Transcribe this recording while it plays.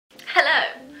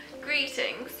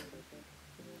Greetings.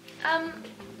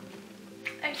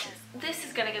 Otis, this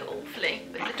is gonna go awfully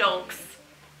with the dogs.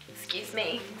 Excuse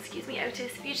me, Otis,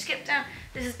 if you just get down.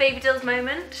 This is baby Dill's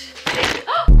moment.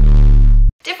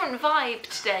 Different vibe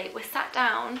today. We're sat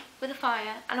down with a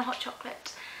fire and a hot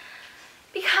chocolate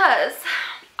because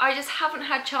I just haven't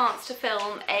had chance to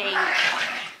film a...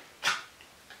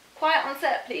 Quiet on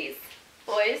set, please,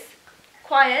 boys.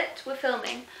 Quiet, we're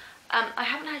filming. I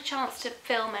haven't had a chance to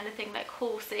film anything like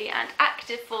horsey and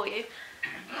active for you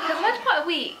because I've had quite a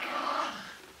week.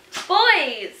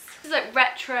 Boys! This is like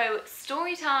retro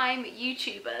Storytime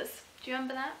YouTubers. Do you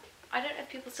remember that? I don't know if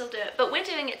people still do it, but we're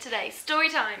doing it today.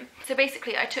 Storytime. So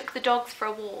basically I took the dogs for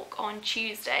a walk on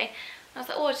Tuesday. I was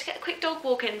like, oh, just get a quick dog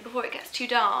walk in before it gets too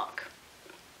dark.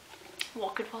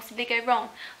 What could possibly go wrong?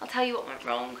 I'll tell you what went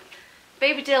wrong.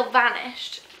 Baby Dill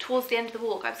vanished towards the end of the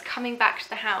walk. I was coming back to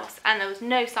the house and there was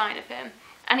no sign of him.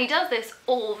 And he does this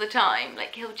all the time.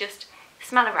 Like, he'll just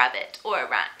smell a rabbit or a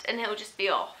rat and he'll just be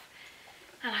off.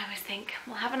 And I always think,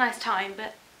 well, have a nice time,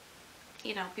 but,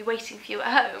 you know, I'll be waiting for you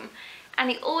at home. And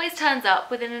he always turns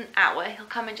up within an hour. He'll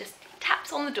come and just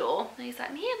taps on the door and he's like,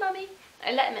 I'm here, mummy.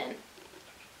 I let him in.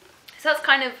 So that's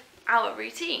kind of our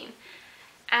routine.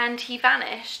 And he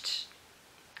vanished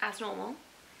as normal.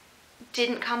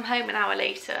 Didn't come home an hour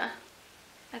later.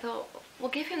 I thought, we'll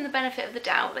give him the benefit of the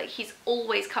doubt. Like, he's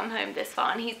always come home this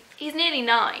far, and he's nearly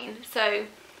 9, so,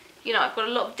 you know, I've got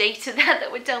a lot of data there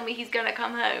that would tell me he's gonna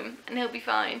come home and he'll be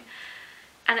fine.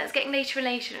 And it's getting later and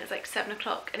later, and it was like 7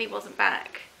 o'clock and he wasn't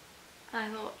back.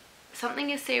 And I thought,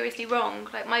 something is seriously wrong.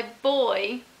 Like, my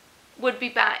boy would be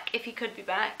back if he could be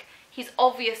back. He's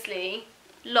obviously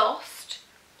lost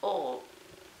or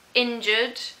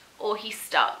injured or he's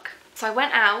stuck. So I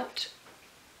went out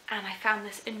and I found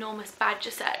this enormous badger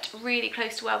sett really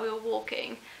close to where we were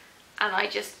walking, and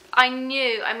I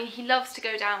knew, I mean, he loves to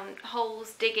go down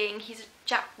holes digging. He's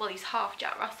he's half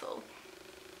Jack Russell,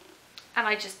 and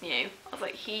I just knew. I was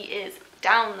like, he is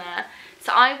down there.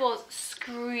 So I was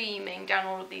screaming down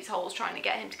all of these holes trying to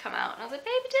get him to come out, and I was like,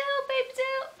 baby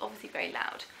Dill, obviously very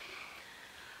loud.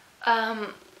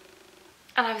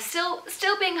 And I was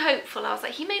still being hopeful. I was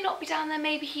like, he may not be down there,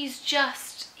 maybe he's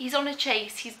on a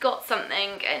chase, he's got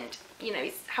something, and, you know,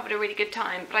 he's having a really good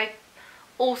time. But I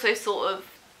also sort of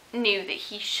knew that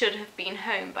he should have been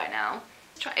home by now.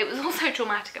 It was also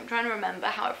traumatic. I'm trying to remember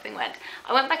how everything went.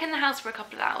 I went back in the house for a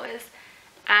couple of hours,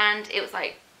 and it was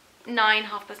like 9,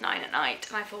 9:30 at night,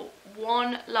 and I thought,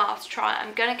 one last try.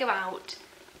 I'm gonna go out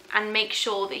and make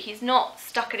sure that he's not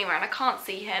stuck anywhere and I can't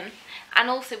see him. And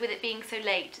also, with it being so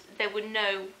late, there were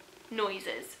no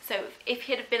noises. So if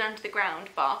he'd have been under the ground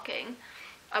barking,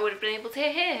 I would have been able to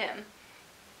hear him.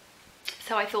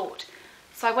 So I thought.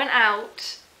 So I went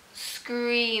out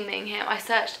screaming him. I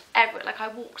searched everywhere. Like, I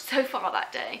walked so far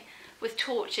that day with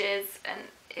torches, and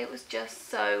it was just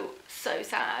so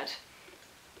sad.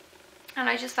 And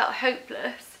I just felt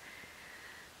hopeless.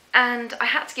 And I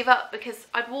had to give up because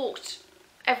I'd walked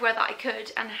everywhere that I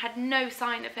could and had no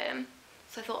sign of him.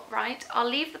 So I thought, right, I'll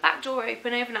leave the back door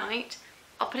open overnight.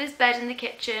 I'll put his bed in the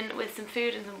kitchen with some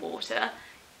food and some water,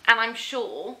 and I'm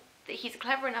sure that he's a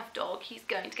clever enough dog, he's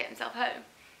going to get himself home.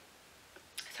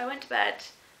 So I went to bed,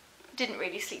 didn't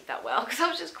really sleep that well because I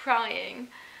was just crying.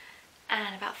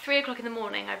 And about 3 o'clock in the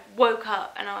morning, I woke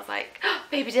up and I was like, oh,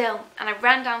 baby Dill. And I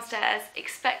ran downstairs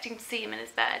expecting to see him in his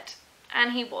bed,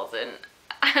 and he wasn't.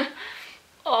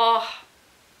 Oh,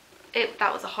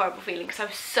 that was a horrible feeling because I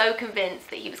was so convinced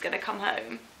that he was going to come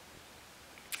home,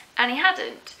 and he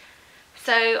hadn't.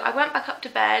 So I went back up to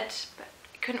bed, but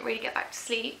I couldn't really get back to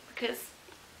sleep because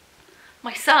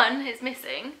my son is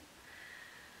missing.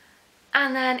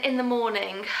 And then in the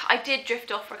morning, I did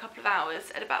drift off for a couple of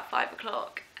hours at about 5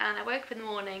 o'clock, and I woke up in the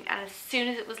morning, and as soon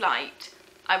as it was light,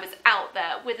 I was out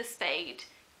there with a spade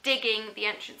digging the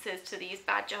entrances to these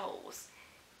badger holes.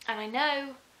 And I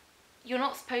know you're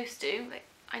not supposed to, like,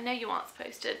 I know you aren't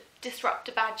supposed to disrupt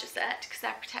a badger sett because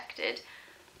they're protected,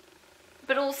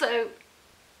 but also,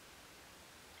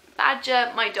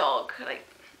 Badger, my dog, like,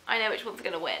 I know which one's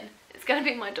going to win. It's going to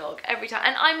be my dog every time.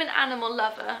 And I'm an animal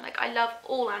lover, like, I love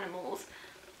all animals,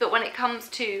 but when it comes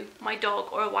to my dog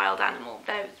or a wild animal,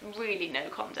 there's really no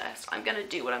contest. I'm going to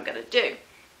do what I'm going to do.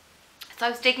 So I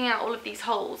was digging out all of these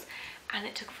holes, and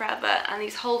it took forever, and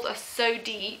these holes are so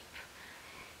deep,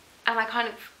 and I kind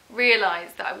of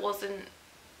realised that I wasn't...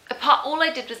 all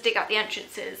I did was dig out the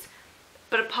entrances,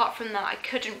 but apart from that I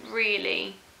couldn't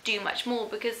really do much more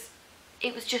because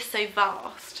it was just so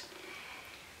vast.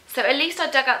 So at least I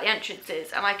dug out the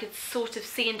entrances and I could sort of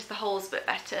see into the holes a bit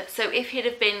better. So if he'd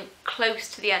have been close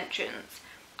to the entrance,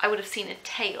 I would have seen a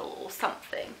tail or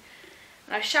something.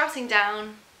 And I was shouting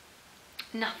down,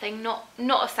 nothing, not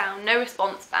a sound, no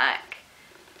response back.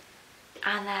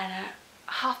 And then at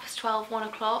 12:30, 1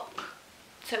 o'clock,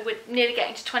 so we're nearly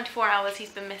getting to 24 hours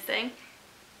he's been missing.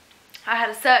 I had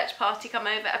a search party come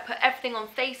over. I put everything on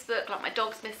Facebook, like my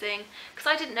dog's missing, because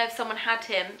I didn't know if someone had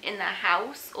him in their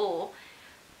house, or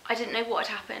I didn't know what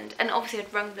had happened. And obviously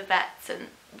I'd rung the vets, and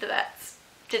the vets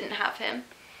didn't have him.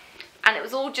 And it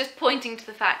was all just pointing to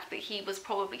the fact that he was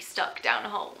probably stuck down a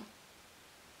hole.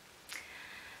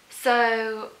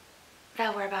 So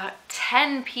there were about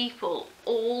 10 people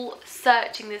all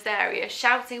searching this area,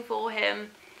 shouting for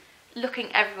him,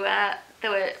 looking everywhere.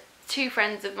 There were 2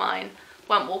 friends of mine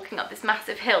went walking up this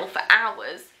massive hill for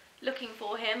hours looking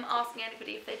for him, asking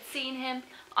anybody if they'd seen him.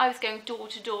 I was going door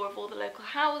to door of all the local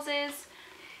houses.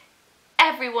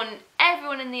 Everyone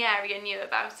in the area knew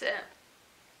about it.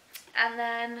 And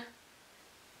then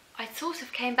I sort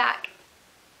of came back,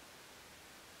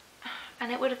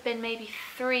 and it would have been maybe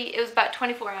 3, it was about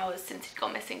 24 hours since he'd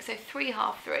gone missing, so 3,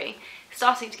 half 3,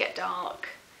 starting to get dark.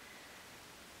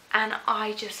 And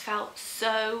I just felt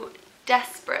so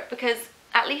desperate, because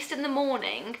at least in the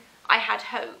morning I had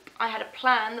hope. I had a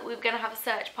plan that we were going to have a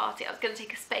search party. I was going to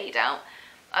take a spade out.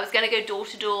 I was going to go door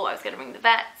to door. I was going to ring the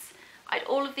vets. I had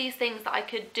all of these things that I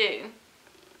could do.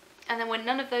 And then when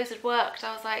none of those had worked,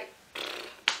 I was like,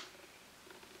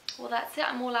 well, that's it.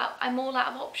 I'm all out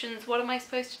of options. What am I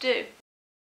supposed to do?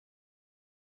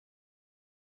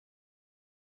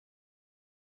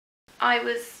 I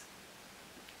was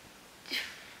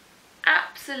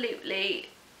absolutely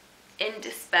in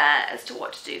despair as to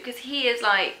what to do, because he is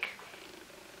like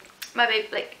my baby.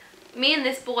 Like, me and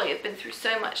this boy have been through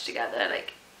so much together.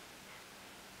 Like,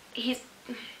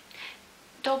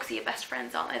 dogs are your best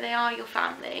friends, aren't they? They are your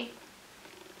family,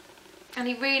 and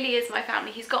he really is my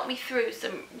family. He's got me through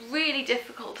some really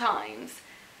difficult times,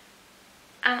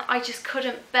 and I just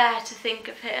couldn't bear to think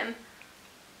of him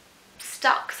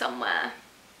stuck somewhere.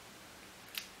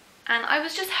 And I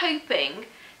was just hoping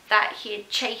that he had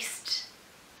chased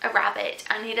a rabbit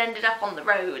and he'd ended up on the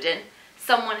road and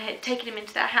someone had taken him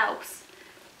into their house.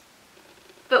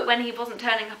 But when he wasn't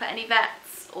turning up at any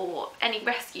vets or any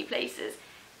rescue places,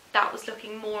 that was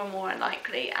looking more and more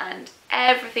unlikely, and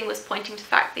everything was pointing to the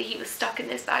fact that he was stuck in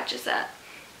this badger set.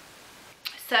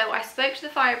 So I spoke to the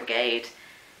fire brigade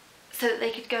so that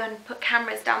they could go and put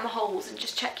cameras down the holes and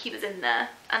just check he was in there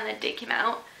and then dig him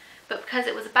out. But because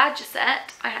it was a badger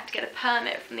set, I had to get a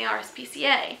permit from the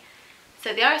RSPCA.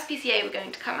 So the RSPCA were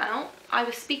going to come out. I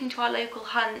was speaking to our local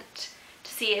hunt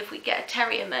to see if we'd get a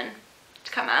terrierman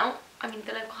to come out. I mean,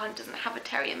 the local hunt doesn't have a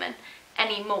terrierman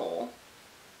anymore,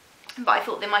 but I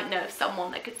thought they might know of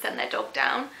someone that could send their dog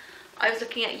down. I was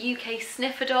looking at UK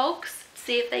sniffer dogs to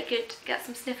see if they could get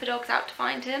some sniffer dogs out to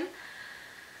find him.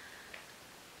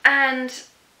 And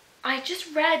I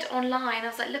just read online, I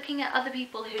was like looking at other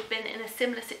people who'd been in a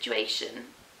similar situation,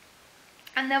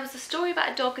 and there was a story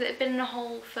about a dog that had been in a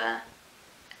hole for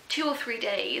 2 or 3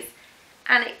 days,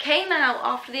 and it came out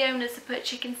after the owners had put a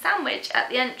chicken sandwich at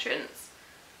the entrance.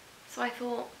 So I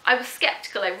thought, I was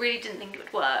sceptical, I really didn't think it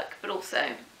would work, but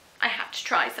also I had to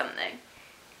try something.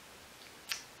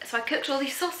 So I cooked all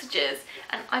these sausages,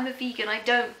 and I'm a vegan,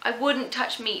 I wouldn't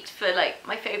touch meat for like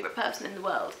my favourite person in the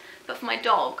world, but for my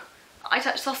dog, I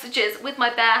touched sausages with my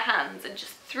bare hands and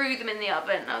just threw them in the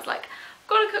oven. I was like, I've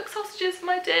got to cook sausages for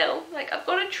my Dill, like I've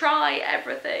got to try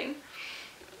everything.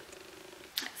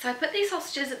 So I put these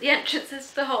sausages at the entrances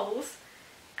to the holes,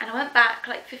 and I went back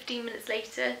like 15 minutes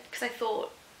later because I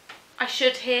thought I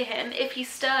should hear him. If he's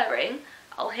stirring,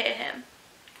 I'll hear him.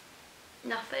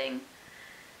 Nothing.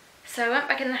 So I went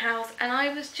back in the house, and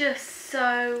I was just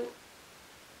so,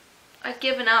 I'd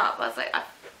given up. I was like,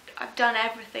 I've done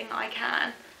everything I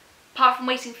can. Apart from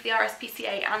waiting for the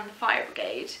RSPCA and the fire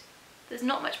brigade, there's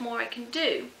not much more I can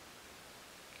do.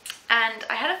 And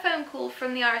I had a phone call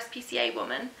from the RSPCA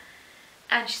woman,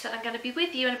 and she said, I'm going to be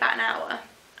with you in about an hour.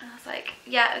 And I was like,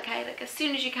 yeah, okay, like as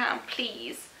soon as you can,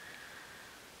 please.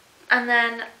 And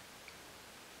then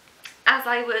as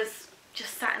I was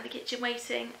just sat in the kitchen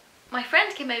waiting, my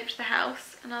friend came over to the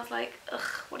house, and I was like,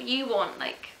 ugh, what do you want?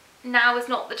 Like, now is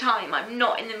not the time. I'm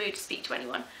not in the mood to speak to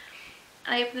anyone.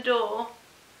 And I opened the door,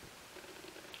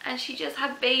 and she just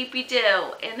had baby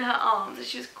Dill in her arms, and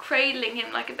she was cradling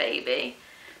him like a baby.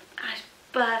 And I just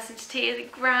burst into tears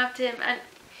and grabbed him, and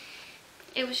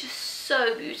it was just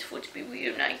so beautiful to be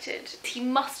reunited. He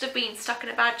must have been stuck in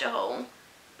a badger hole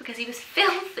because he was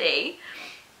filthy,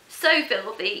 so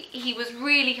filthy. He was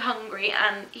really hungry,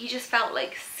 and he just felt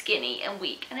like skinny and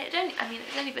weak. And it's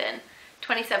only been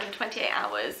 27, 28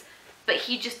 hours, but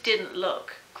he just didn't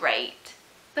look great.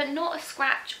 But not a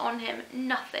scratch on him,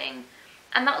 nothing.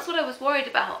 And that's what I was worried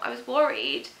about. I was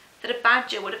worried that a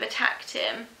badger would have attacked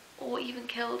him or even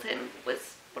killed him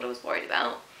was what I was worried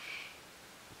about.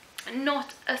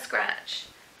 Not a scratch.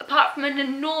 Apart from an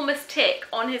enormous tick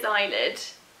on his eyelid,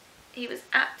 he was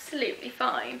absolutely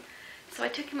fine. So I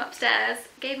took him upstairs,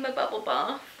 gave him a bubble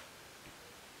bath,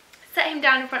 set him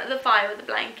down in front of the fire with a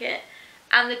blanket,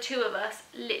 and the two of us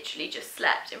literally just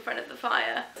slept in front of the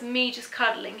fire. It was me just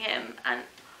cuddling him, and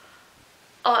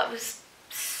oh, it was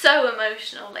so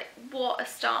emotional. Like, what a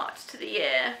start to the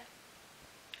year.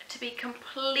 To be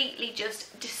completely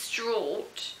just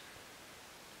distraught,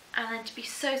 and then to be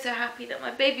so happy that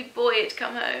my baby boy had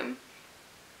come home.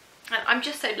 And I'm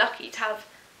just so lucky to have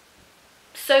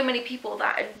so many people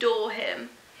that adore him,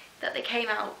 that they came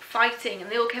out fighting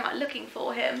and they all came out looking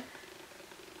for him.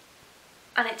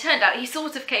 And it turned out he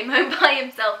sort of came home by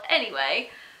himself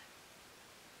anyway,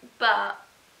 but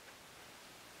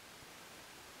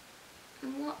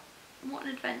what an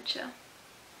adventure.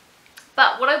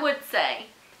 But what I would say,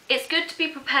 it's good to be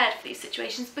prepared for these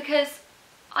situations, because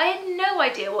I had no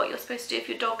idea what you're supposed to do if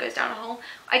your dog goes down a hole.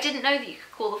 I didn't know that you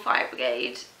could call the fire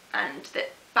brigade and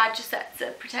that badger setts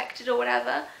are protected or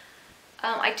whatever.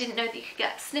 I didn't know that you could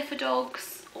get sniffer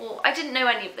dogs, or I didn't know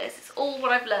any of this. It's all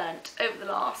what I've learned over the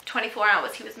last 24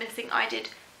 hours he was missing. I did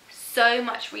so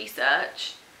much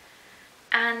research,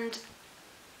 and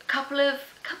a couple of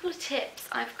tips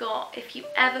I've got if you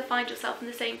ever find yourself in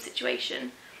the same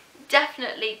situation.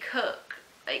 Definitely cook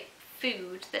like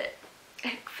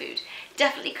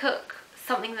definitely cook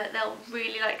something that they'll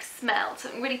really like smell,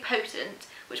 something really potent,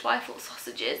 which is why I thought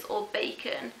sausages or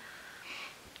bacon,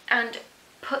 and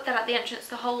put that at the entrance to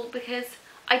the hole, because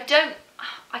I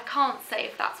can't say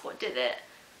if that's what did it,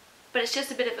 but it's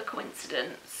just a bit of a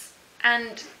coincidence,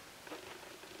 and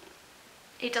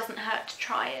it doesn't hurt to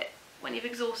try it when you've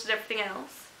exhausted everything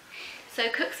else. So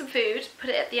cook some food, put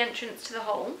it at the entrance to the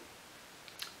hole.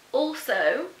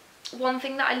 Also, one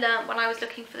thing that I learned when I was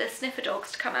looking for the sniffer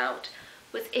dogs to come out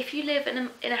was if you live in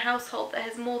a household that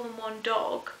has more than one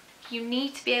dog, you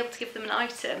need to be able to give them an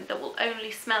item that will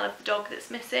only smell of the dog that's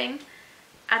missing.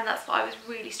 And that's what I was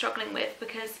really struggling with,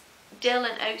 because Dill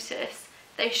and Otis,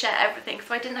 they share everything.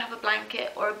 So I didn't have a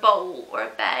blanket or a bowl or a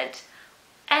bed,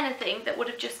 anything that would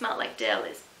have just smelled like Dill.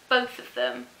 It's both of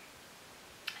them.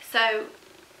 So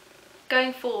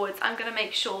going forwards, I'm going to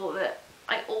make sure that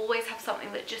I always have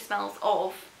something that just smells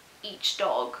of each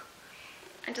dog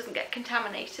and doesn't get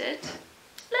contaminated.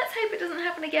 Let's hope it doesn't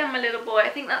happen again, my little boy. I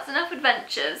think that's enough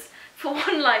adventures for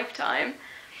one lifetime.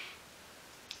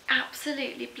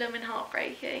 Absolutely blooming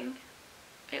heartbreaking.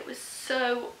 It was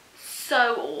so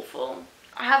awful.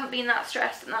 I haven't been that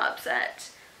stressed and that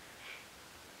upset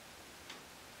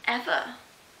ever.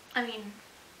 I mean,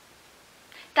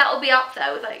 that will be up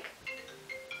there with like,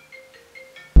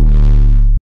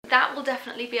 that will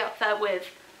definitely be up there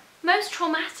with most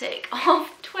traumatic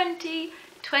of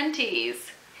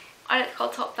 2020s. I don't think I'll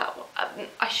top that one.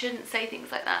 I shouldn't say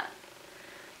things like that.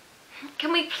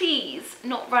 Can we please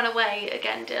not run away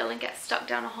again, Dill, and get stuck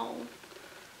down a hole?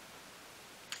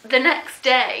 The next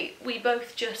day, we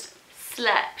both just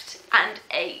slept and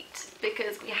ate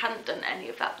because we hadn't done any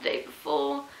of that the day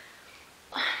before.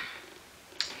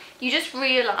 You just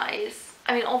realise,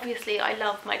 I mean, obviously I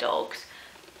love my dogs,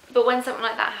 but when something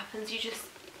like that happens,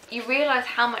 you realise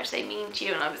how much they mean to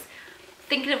you. And I was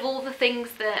thinking of all the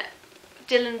things that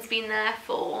Dillon's been there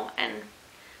for, and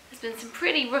there's been some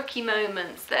pretty rookie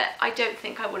moments that I don't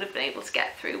think I would have been able to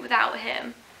get through without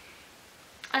him.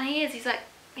 And he's like,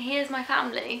 here's my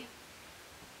family.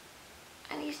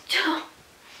 And he's just...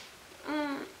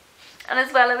 And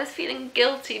as well, I was feeling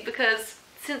guilty because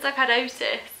since I've had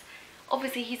Otis,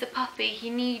 obviously he's a puppy, he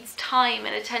needs time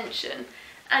and attention.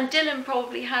 And Dillon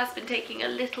probably has been taking a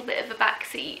little bit of a back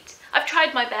seat. I've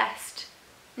tried my best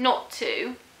not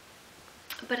to,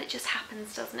 but it just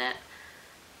happens, doesn't it?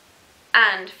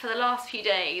 And for the last few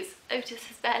days, Otis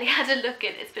has barely had a look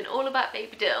in. It's been all about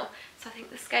baby Dill, so I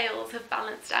think the scales have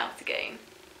balanced out again.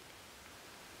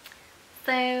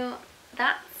 So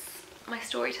that's my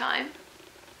story time.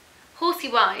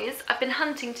 Horsey-wise, I've been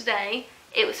hunting today.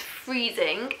 It was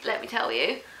freezing, let me tell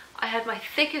you. I had my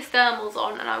thickest thermals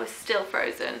on and I was still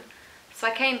frozen. So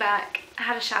I came back,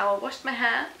 had a shower, washed my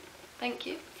hair. Thank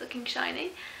you, it's looking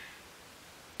shiny.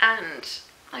 And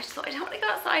I just thought, I don't want to go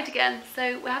outside again.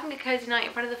 So we're having a cozy night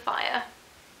in front of the fire.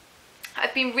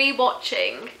 I've been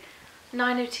re-watching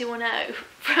 90210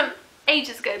 from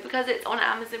ages ago because it's on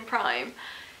Amazon Prime.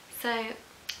 So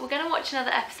we're going to watch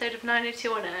another episode of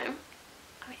 90210.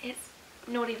 I mean, it's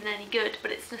not even any good,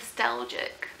 but it's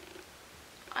nostalgic.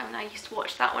 I mean, I used to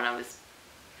watch that when I was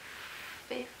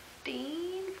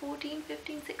 14,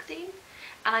 15, 16,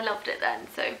 and I loved it then.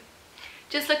 So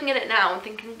just looking at it now and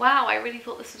thinking, wow, I really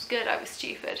thought this was good. I was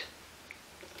stupid.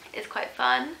 It's quite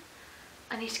fun.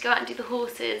 I need to go out and do the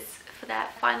horses for their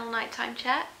final nighttime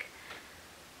check.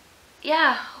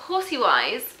 Yeah, horsey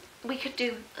wise, let's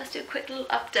do a quick little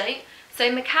update. So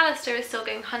McAlester is still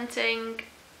going hunting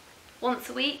once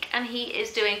a week and he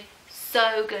is doing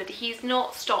so good. He's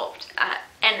not stopped at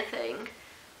anything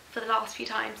for the last few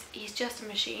times. He's just a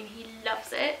machine. He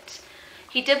loves it.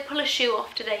 He did pull a shoe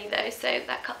off today though, so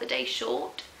that cut the day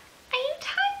short. Are you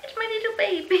tired, my little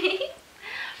baby?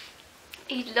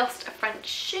 He lost a French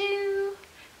shoe.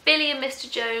 Billy and Mr.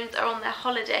 Jones are on their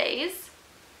holidays.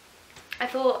 I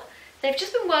thought they've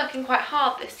just been working quite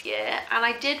hard this year and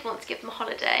I did want to give them a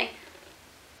holiday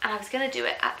and I was going to do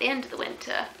it at the end of the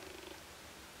winter.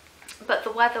 But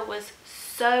the weather was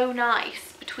so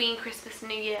nice between Christmas and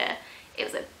New Year. It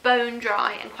was like bone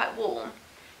dry and quite warm.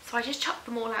 So I just chucked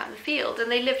them all out in the field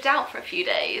and they lived out for a few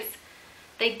days.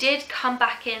 They did come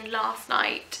back in last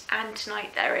night and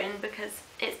tonight they're in because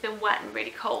it's been wet and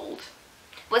really cold.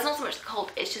 Well, it's not so much the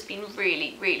cold, it's just been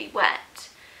really, really wet.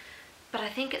 But I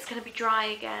think it's going to be dry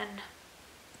again.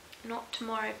 Not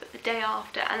tomorrow, but the day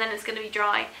after. And then it's going to be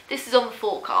dry. This is on the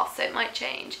forecast, so it might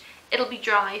change. It'll be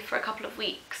dry for a couple of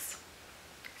weeks.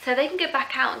 So they can go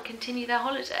back out and continue their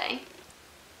holiday.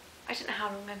 I don't know how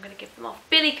long I'm going to give them off.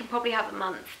 Billy can probably have a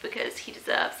month because he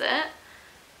deserves it.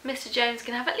 Mr. Jones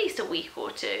can have at least a week or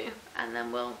two and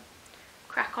then we'll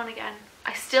crack on again.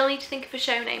 I still need to think of a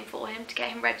show name for him to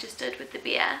get him registered with the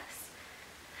BS.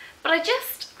 But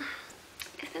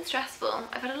it's been stressful.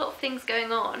 I've had a lot of things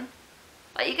going on.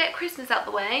 Like you get Christmas out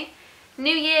the way,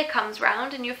 New Year comes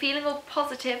round and you're feeling all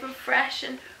positive and fresh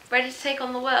and ready to take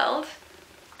on the world.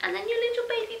 And then your little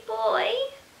baby boy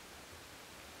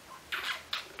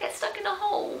gets stuck in a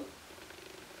hole.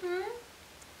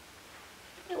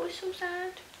 It was so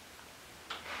sad.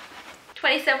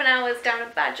 27 hours down a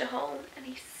badger hole and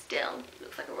he still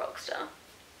looks like a rock star.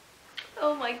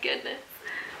 Oh my goodness.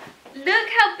 Look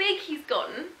how big he's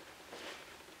gotten.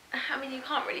 I mean, you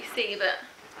can't really see, but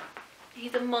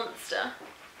he's a monster.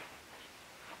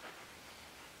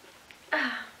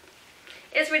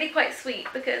 It's really quite sweet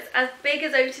because as big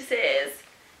as Otis is,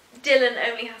 Dillon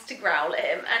only has to growl at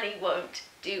him and he won't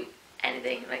do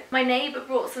anything. Like my neighbour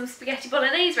brought some spaghetti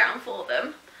bolognese round for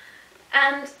them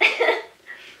and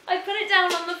I put it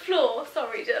down on the floor.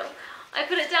 Sorry, Dill. I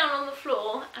put it down on the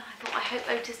floor and I thought, I hope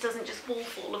Otis doesn't just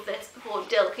wolf all of this before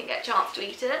Dill can get a chance to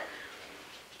eat it.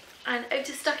 And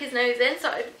Otis stuck his nose in,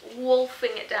 started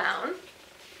wolfing it down.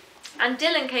 And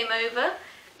Dillon came over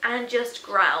and just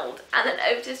growled. And then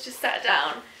Otis just sat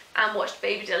down and watched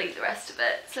Baby Dill eat the rest of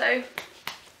it. So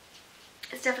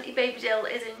it's definitely Baby Dill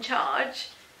is in charge.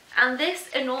 And this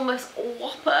enormous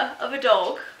whopper of a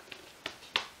dog,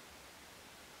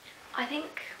 I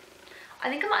think I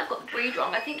might have got the breed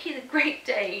wrong. I think he's a Great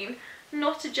Dane,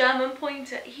 not a German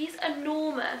Pointer. He's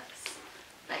enormous.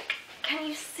 Like, can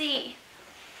you see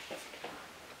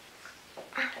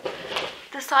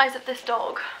the size of this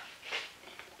dog?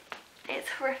 It's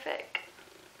horrific.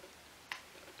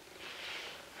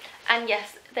 And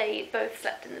yes, they both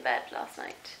slept in the bed last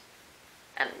night.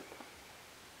 And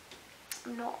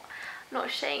I'm not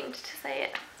ashamed to say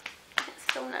it.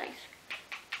 It's so nice.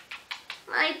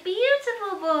 My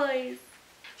beautiful boys.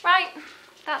 Right,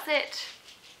 that's it.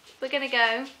 We're gonna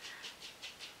go.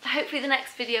 Hopefully the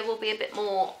next video will be a bit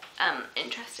more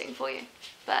interesting for you.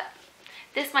 But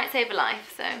this might save a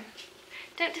life, so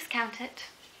don't discount it.